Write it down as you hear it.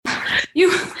You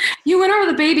you went over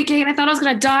the baby gate and I thought I was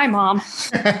going to die, Mom.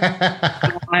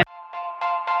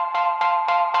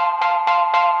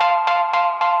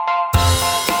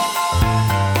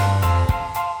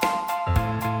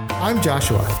 I'm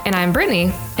Joshua. And I'm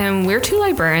Brittany, and we're two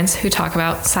librarians who talk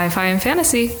about sci-fi and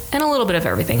fantasy and a little bit of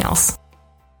everything else.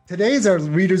 Today is our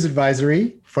reader's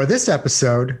advisory. For this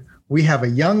episode, we have a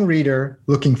young reader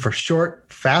looking for short,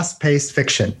 fast-paced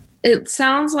fiction. It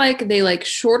sounds like they like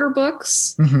shorter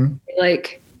books, They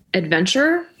like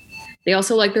adventure. They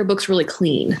also like their books really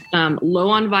clean, low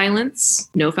on violence,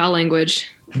 no foul language,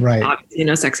 Right. obviously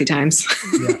no sexy times.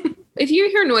 Yeah. If you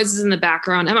hear noises in the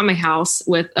background, I'm at my house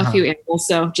with a few animals,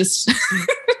 so just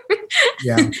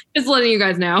just letting you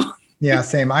guys know. Yeah,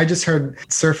 same. I just heard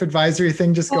surf advisory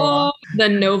thing just go on. The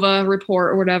Nova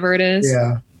report or whatever it is.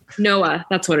 Yeah. Noah,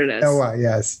 that's what it is. Noah,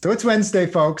 yes. So it's Wednesday,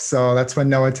 folks. So that's when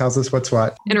Noah tells us what's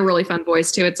what. In a really fun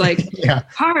voice, too. It's like,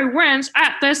 Hi, winds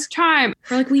at this time.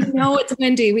 We're like, we know it's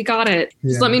windy. We got it.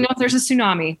 Just let me know if there's a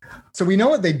tsunami. So we know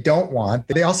what they don't want.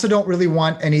 They also don't really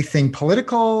want anything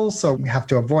political. So we have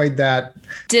to avoid that.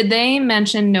 Did they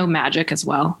mention no magic as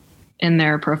well in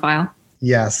their profile?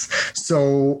 Yes.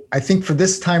 So I think for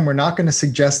this time, we're not going to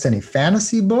suggest any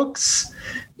fantasy books.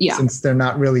 Yeah. Since they're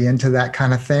not really into that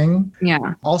kind of thing.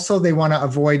 Yeah. Also, they want to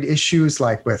avoid issues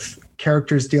like with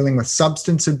characters dealing with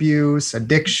substance abuse,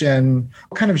 addiction.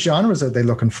 What kind of genres are they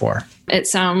looking for? It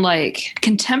sounds like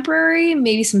contemporary,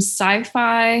 maybe some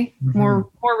sci-fi, more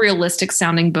realistic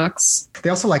sounding books. They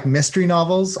also like mystery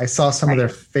novels. I saw some of their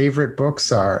favorite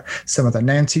books are some of the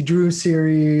Nancy Drew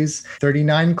series,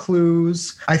 39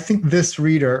 Clues. I think this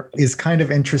reader is kind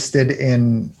of interested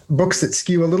in books that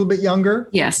skew a little bit younger.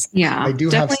 Yes. Yeah. I do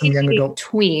have some young adult.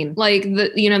 Tween. Like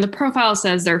the profile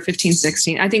says they're 15,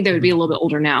 16. I think they would be a little bit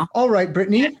older now. All right,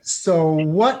 Brittany. So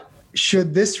what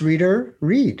should this reader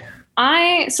read?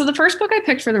 So the first book I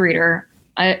picked for the reader,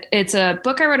 it's a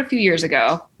book I wrote a few years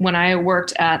ago when I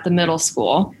worked at the middle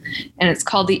school, and it's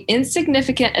called The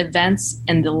Insignificant Events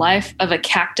in the Life of a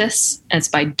Cactus, and it's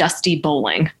by Dusty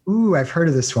Bowling. Ooh, I've heard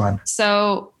of this one.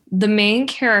 So the main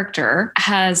character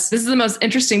this is the most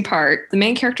interesting part. The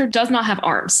main character does not have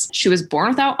arms. She was born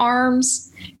without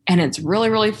arms, and it's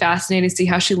really, really fascinating to see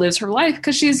how she lives her life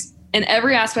because in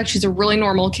every aspect, she's a really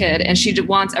normal kid and she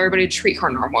wants everybody to treat her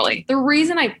normally. The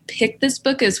reason I picked this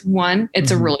book is one,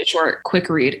 it's a really short, quick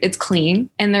read. It's clean.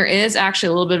 And there is actually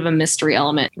a little bit of a mystery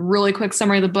element. Really quick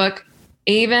summary of the book.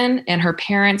 Avon and her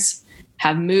parents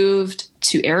have moved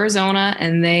to Arizona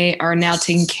and they are now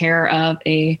taking care of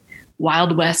a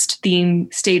Wild West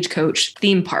stagecoach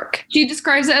theme park. She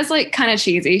describes it as like kind of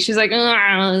cheesy. She's like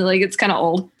it's kind of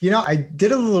old. I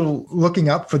did a little looking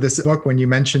up for this book when you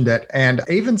mentioned it, and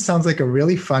Avon sounds like a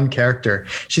really fun character.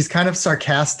 She's kind of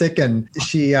sarcastic and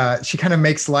she kind of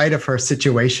makes light of her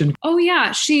situation. Oh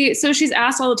yeah, she's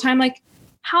asked all the time like,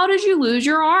 how did you lose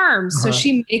your arms? So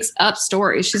she makes up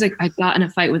stories. She's like, I got in a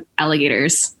fight with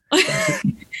alligators.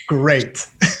 Great.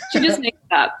 She just makes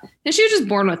it up. And she was just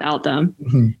born without them.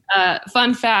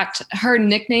 Fun fact, her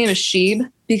nickname is Sheeb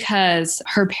because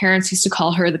her parents used to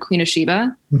call her the Queen of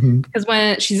Sheba because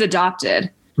when she's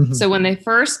adopted. So when they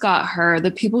first got her,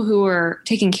 the people who were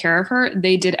taking care of her,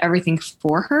 they did everything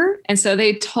for her. And so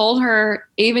they told her,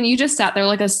 Avon, you just sat there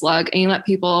like a slug and you let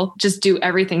people just do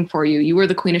everything for you. You were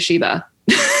the Queen of Sheba.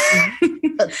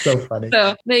 That's so funny.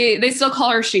 So they still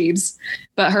call her Sheebs,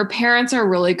 but her parents are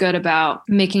really good about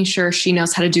making sure she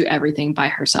knows how to do everything by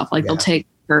herself. Like they'll take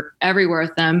her everywhere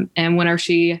with them. And whenever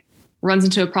she runs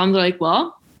into a problem, they're like,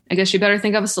 well, I guess you better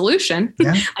think of a solution.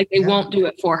 Like they won't do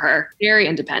it for her. Very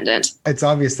independent. It's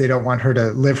obvious they don't want her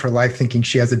to live her life thinking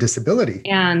she has a disability.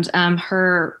 And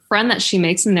her friend that she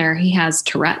makes in there, he has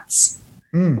Tourette's.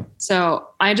 So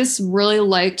I just really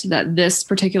liked that this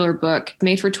particular book,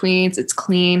 made for tweens, it's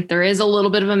clean. There is a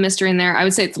little bit of a mystery in there. I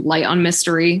would say it's light on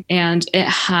mystery, and it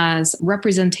has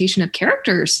representation of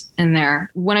characters in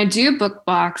there. When I do book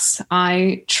box,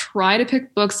 I try to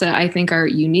pick books that I think are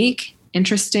unique,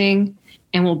 interesting,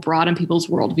 and will broaden people's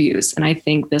worldviews. And I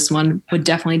think this one would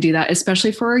definitely do that,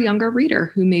 especially for a younger reader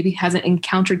who maybe hasn't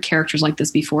encountered characters like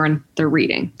this before in their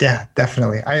reading. Yeah,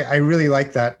 definitely. I really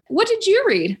like that. What did you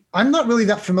read? I'm not really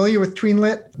that familiar with tween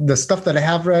lit. The stuff that I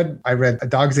have read, I read A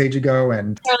Dog's Age Ago.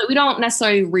 And we don't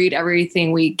necessarily read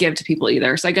everything we give to people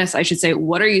either. So I guess I should say,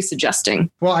 what are you suggesting?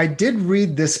 Well, I did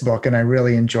read this book and I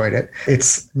really enjoyed it.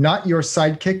 It's Not Your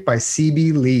Sidekick by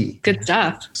C.B. Lee. Good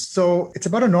stuff. So it's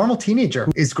about a normal teenager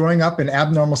who is growing up in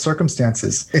abnormal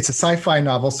circumstances. It's a sci-fi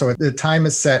novel, so the time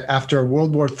is set after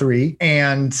World War III,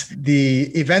 and the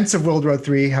events of World War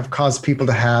III have caused people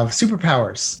to have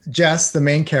superpowers. Jess, the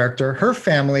main character, her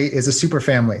family is a super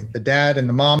family. The dad and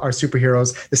the mom are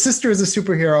superheroes. The sister is a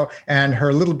superhero, and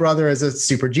her little brother is a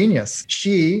super genius.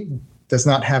 She does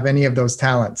not have any of those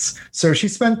talents. So she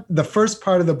spent the first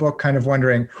part of the book kind of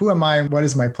wondering, who am I and what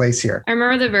is my place here? I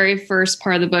remember the very first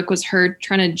part of the book was her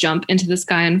trying to jump into the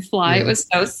sky and fly. Yes. It was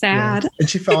so sad. Yes. And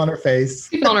she fell on her face.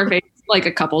 She fell on her face like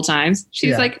a couple times.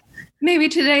 She's like, maybe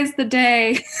today's the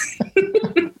day.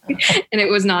 And it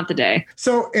was not the day.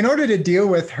 So in order to deal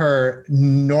with her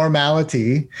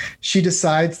normality, she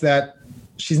decides that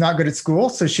she's not good at school.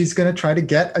 So she's going to try to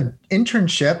get an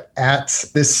internship at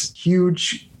this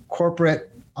huge corporate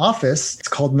office. It's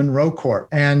called Monroe Corp,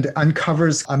 and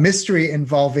uncovers a mystery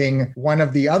involving one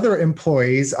of the other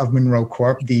employees of Monroe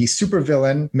Corp, the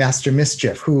supervillain Master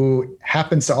Mischief, who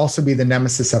happens to also be the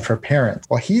nemesis of her parents.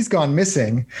 Well, he's gone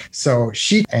missing, so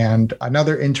she and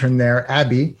another intern there,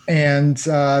 Abby, and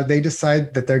they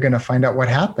decide that they're going to find out what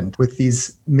happened with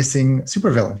these missing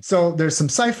supervillains. So there's some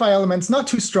sci-fi elements, not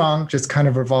too strong, just kind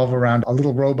of revolve around a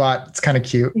little robot. It's kind of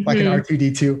cute, like an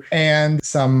R2-D2, and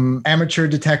some amateur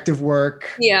detective work.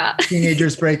 Yeah.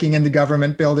 Teenagers breaking into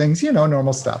government buildings,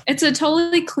 normal stuff. It's a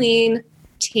totally clean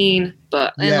teen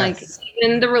book.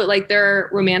 And their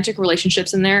romantic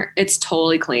relationships in there, it's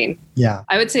totally clean. Yeah.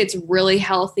 I would say it's really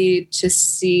healthy to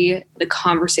see the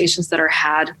conversations that are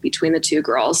had between the two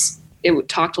girls. It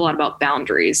talked a lot about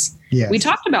boundaries. Yes. We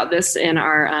talked about this in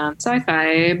our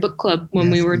sci-fi book club when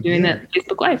we were doing that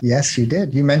Facebook Live. Yes, you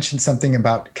did. You mentioned something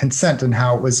about consent and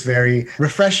how it was very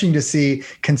refreshing to see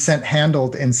consent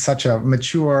handled in such a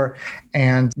mature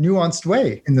and nuanced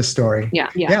way in the story.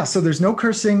 Yeah. So there's no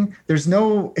cursing. There's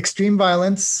no extreme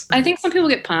violence. I think some people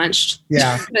get punched.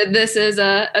 Yeah. But this is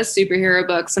a superhero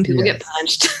book. Some people get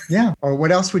punched. Yeah. Or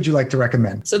what else would you like to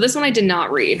recommend? So this one I did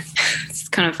not read. It's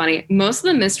kind of funny. Most of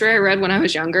the mystery I read when I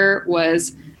was younger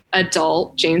was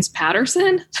adult James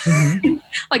Patterson. Mm-hmm.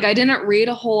 I didn't read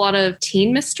a whole lot of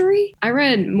teen mystery. I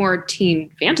read more teen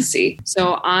fantasy.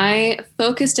 So I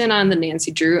focused in on the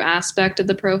Nancy Drew aspect of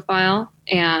the profile.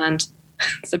 And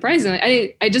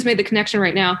surprisingly, I just made the connection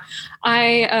right now.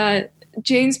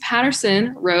 James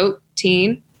Patterson wrote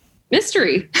teen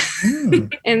mystery.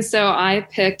 And so I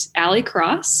picked Allie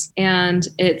Cross, and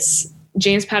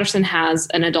James Patterson has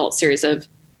an adult series of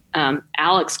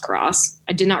Alex Cross.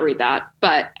 I did not read that,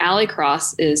 but Allie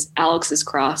Cross is Alex's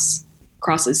Cross's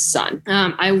son.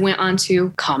 I went on to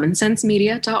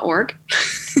commonsensemedia.org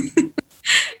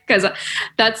because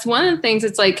that's one of the things.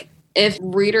 It's like, if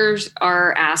readers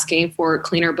are asking for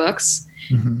cleaner books,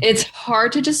 it's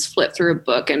hard to just flip through a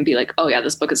book and be like, oh yeah,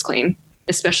 this book is clean,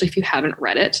 especially if you haven't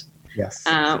read it. Yes.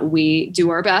 We do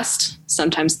our best.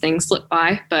 Sometimes things slip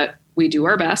by, but we do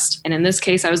our best. And in this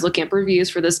case, I was looking up reviews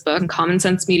for this book, and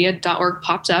commonsensemedia.org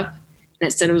popped up, and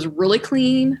it said it was really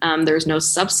clean. There's no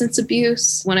substance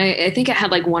abuse. When I think it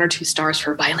had 1 or 2 stars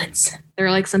for violence. There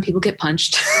were some people get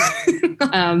punched.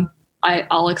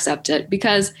 I'll accept it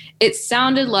because it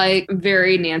sounded like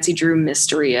very Nancy Drew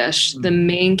mystery-ish. The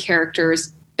main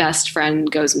character's best friend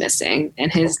goes missing,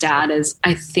 and his dad is,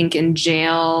 I think, in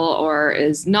jail or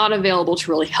is not available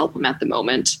to really help him at the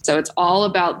moment. So it's all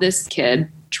about this kid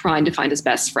trying to find his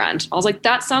best friend. I was like,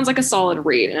 that sounds like a solid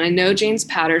read. And I know James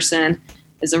Patterson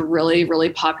is a really, really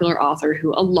popular author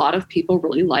who a lot of people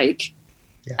really like.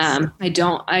 Yes.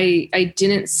 I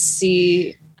didn't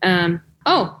see,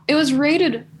 it was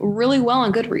rated really well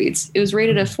on Goodreads. It was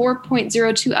rated a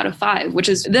 4.02 out of 5,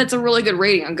 that's a really good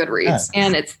rating on Goodreads. Yes.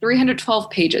 And it's 312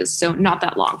 pages, so not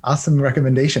that long. Awesome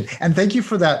recommendation. And thank you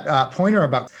for that pointer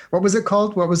about, what was it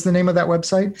called? What was the name of that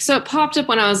website? So it popped up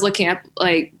when I was looking up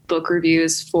book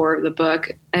reviews for the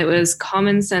book. It was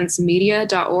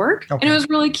commonsensemedia.org. Okay. And it was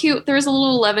really cute. There was a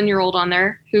little 11-year-old on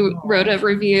there who wrote a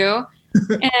review.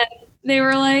 And they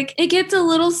were like, it gets a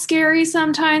little scary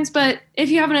sometimes, but if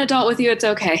you have an adult with you, it's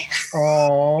okay.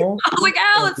 Oh, I was like,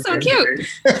 that's so cute.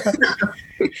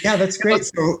 Yeah, that's great.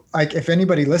 So if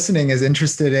anybody listening is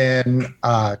interested in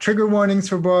trigger warnings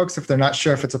for books, if they're not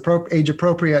sure if it's age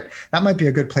appropriate, that might be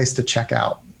a good place to check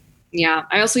out. Yeah,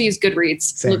 I also use Goodreads.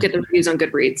 Same. Look at the reviews on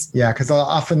Goodreads. Yeah, because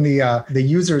often the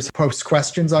users post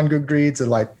questions on Goodreads of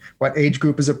what age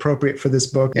group is appropriate for this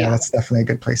book. Yeah, that's definitely a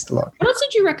good place to look. What else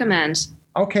did you recommend?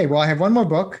 Okay, well, I have one more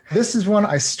book. This is one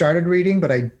I started reading,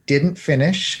 but I didn't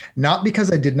finish. Not because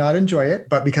I did not enjoy it,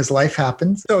 but because life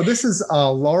happens. So this is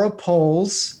Laura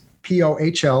Pohl's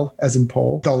Pohl as in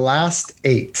Pole, The Last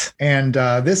Eight. And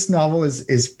this novel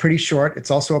is pretty short.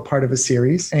 It's also a part of a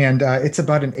series. And it's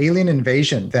about an alien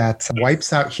invasion that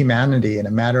wipes out humanity in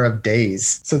a matter of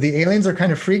days. So the aliens are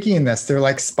kind of freaky in this. They're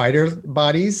like spider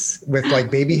bodies with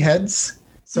like baby heads.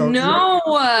 So no,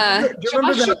 do you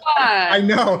remember Joshua. that? I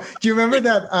know. Do you remember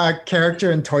that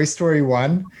character in Toy Story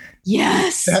 1?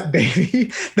 Yes. That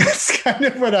baby? That's kind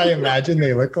of what I imagine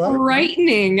they look like.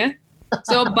 Frightening.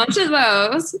 So a bunch of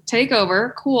those take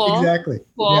over. Cool. Exactly.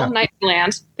 Cool. Yeah.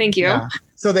 Nightland. Thank you. Yeah.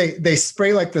 So they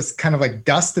spray like this kind of like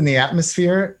dust in the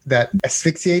atmosphere that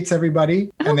asphyxiates everybody,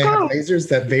 and they have lasers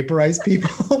that vaporize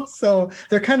people. So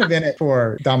they're kind of in it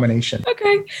for domination.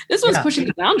 Okay. This one's pushing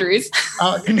the boundaries.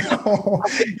 No.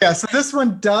 Yeah. So this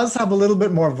one does have a little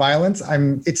bit more violence.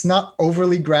 It's not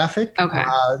overly graphic. Okay.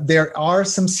 There are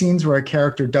some scenes where a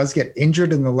character does get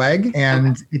injured in the leg,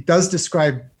 and it does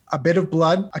describe a bit of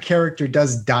blood. A character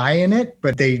does die in it,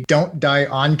 but they don't die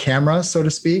on camera, so to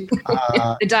speak.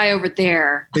 They die over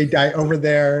there. They die over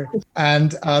there.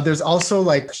 And there's also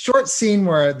like a short scene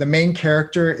where the main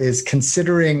character is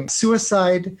considering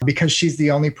suicide because she's the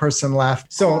only person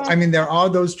left. So, I mean, there are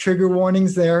those trigger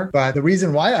warnings there. But the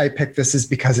reason why I picked this is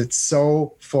because it's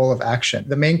so full of action.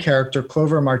 The main character,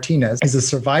 Clover Martinez, is a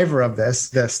survivor of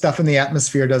this. The stuff in the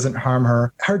atmosphere doesn't harm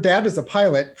her. Her dad is a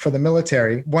pilot for the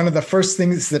military. One of the first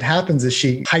things that happens is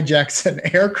she hijacks an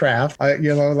aircraft,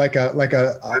 like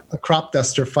a crop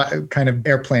duster kind of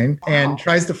airplane, and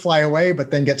tries to fly away, but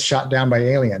then gets shot down by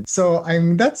aliens. So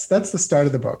that's the start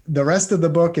of the book. The rest of the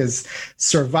book is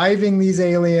surviving these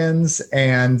aliens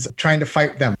and trying to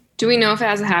fight them. Do we know if it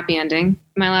has a happy ending?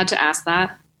 Am I allowed to ask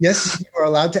that? Yes, you are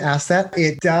allowed to ask that.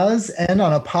 It does end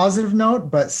on a positive note,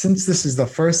 but since this is the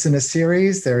first in a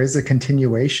series, there is a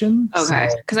continuation. Okay,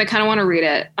 because I kind of want to read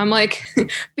it. I'm like,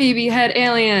 baby head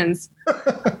aliens.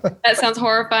 That sounds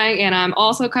horrifying, and I'm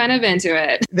also kind of into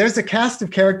it. There's a cast of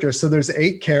characters. So there's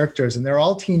 8 characters, and they're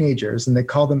all teenagers, and they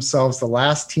call themselves the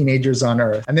last teenagers on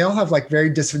Earth. And they all have like very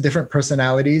different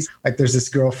personalities. Like there's this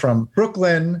girl from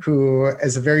Brooklyn who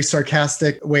is a very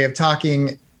sarcastic way of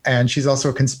talking, and she's also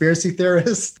a conspiracy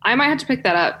theorist. I might have to pick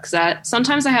that up because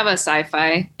sometimes I have a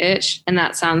sci-fi itch, and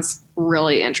that sounds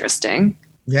really interesting.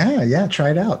 Yeah,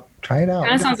 try it out. Try it out.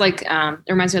 Kind of sounds like it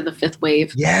reminds me of The Fifth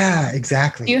Wave. Yeah,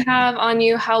 exactly. Do you have on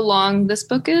you how long this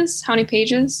book is? How many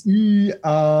pages?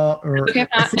 Okay, if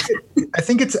not. I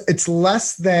think it's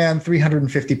less than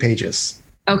 350 pages.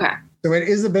 Okay. So it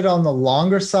is a bit on the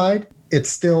longer side. It's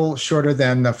still shorter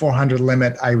than the 400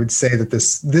 limit. I would say that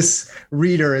this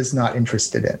reader is not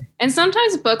interested in. And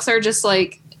sometimes books are just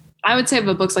like, I would say if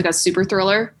a book's like a super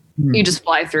thriller, you just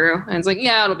fly through and it's like,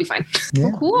 yeah, it'll be fine.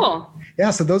 Yeah. Oh, cool.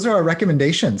 Yeah, so those are our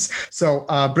recommendations. So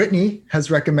Brittany has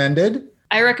recommended.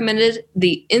 I recommended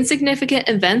The Insignificant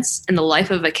Events in the Life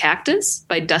of a Cactus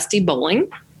by Dusty Bowling.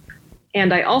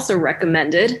 And I also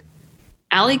recommended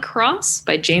Alley Cross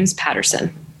by James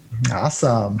Patterson.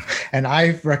 Awesome. And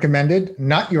I've recommended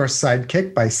Not Your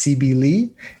Sidekick by C.B. Lee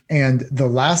and The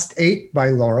Last Eight by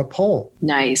Laura Pohl.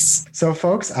 Nice. So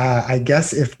folks, I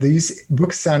guess if these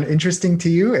books sound interesting to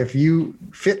you, if you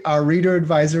fit our reader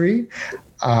advisory,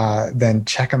 then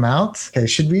check them out. Okay,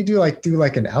 should we do like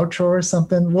an outro or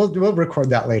something? We'll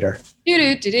record that later.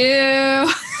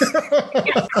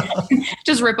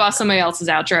 Just rip off somebody else's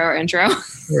outro or intro.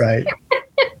 Right.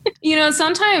 You know,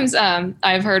 sometimes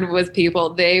I've heard with people,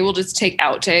 they will just take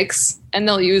outtakes and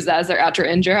they'll use that as their outro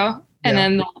intro. And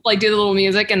then they'll like do the little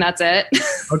music and that's it.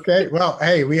 Okay. Well,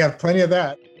 hey, we have plenty of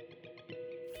that.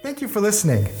 Thank you for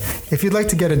listening. If you'd like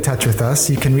to get in touch with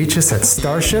us, you can reach us at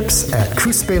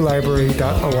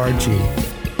starships@coosbaylibrary.org.